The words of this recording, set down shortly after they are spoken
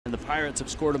Pirates have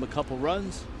scored him a couple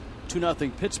runs.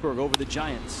 2-0 Pittsburgh over the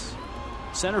Giants.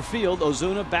 Center field,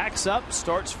 Ozuna backs up,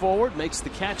 starts forward, makes the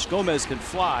catch. Gomez can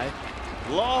fly.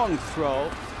 Long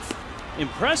throw.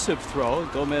 Impressive throw.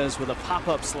 Gomez with a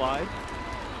pop-up slide.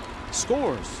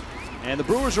 Scores. And the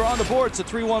Brewers are on the board. It's a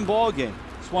 3-1 ball game.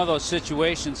 It's one of those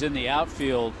situations in the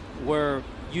outfield where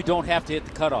you don't have to hit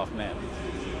the cutoff man.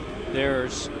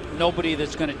 There's nobody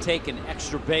that's going to take an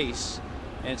extra base,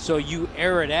 and so you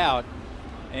air it out,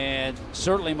 and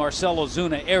certainly Marcell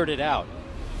Ozuna aired it out.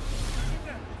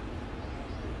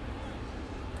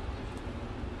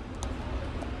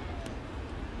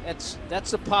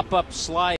 That's a pop-up slide.